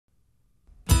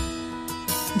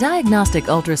Diagnostic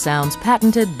Ultrasound's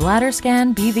patented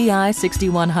BladderScan BVI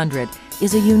 6100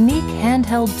 is a unique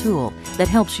handheld tool that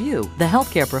helps you, the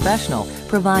healthcare professional,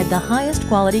 provide the highest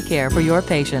quality care for your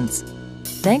patients.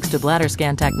 Thanks to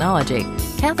BladderScan technology,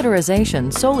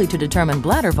 catheterization solely to determine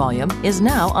bladder volume is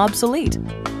now obsolete.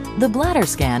 The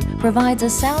BladderScan provides a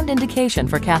sound indication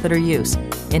for catheter use,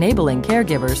 enabling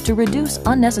caregivers to reduce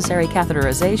unnecessary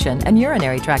catheterization and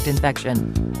urinary tract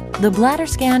infection. The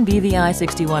BladderScan BVI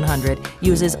 6100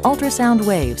 uses ultrasound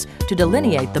waves to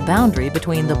delineate the boundary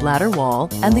between the bladder wall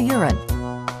and the urine.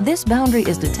 This boundary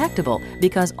is detectable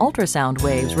because ultrasound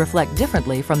waves reflect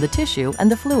differently from the tissue and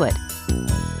the fluid.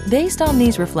 Based on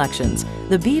these reflections,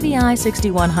 the BVI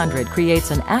 6100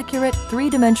 creates an accurate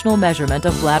three-dimensional measurement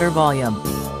of bladder volume.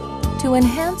 To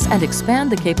enhance and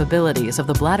expand the capabilities of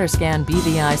the BladderScan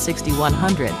BVI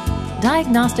 6100,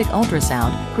 Diagnostic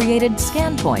Ultrasound created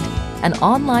ScanPoint, an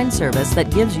online service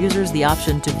that gives users the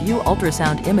option to view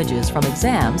ultrasound images from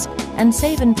exams and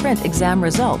save and print exam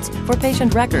results for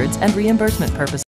patient records and reimbursement purposes.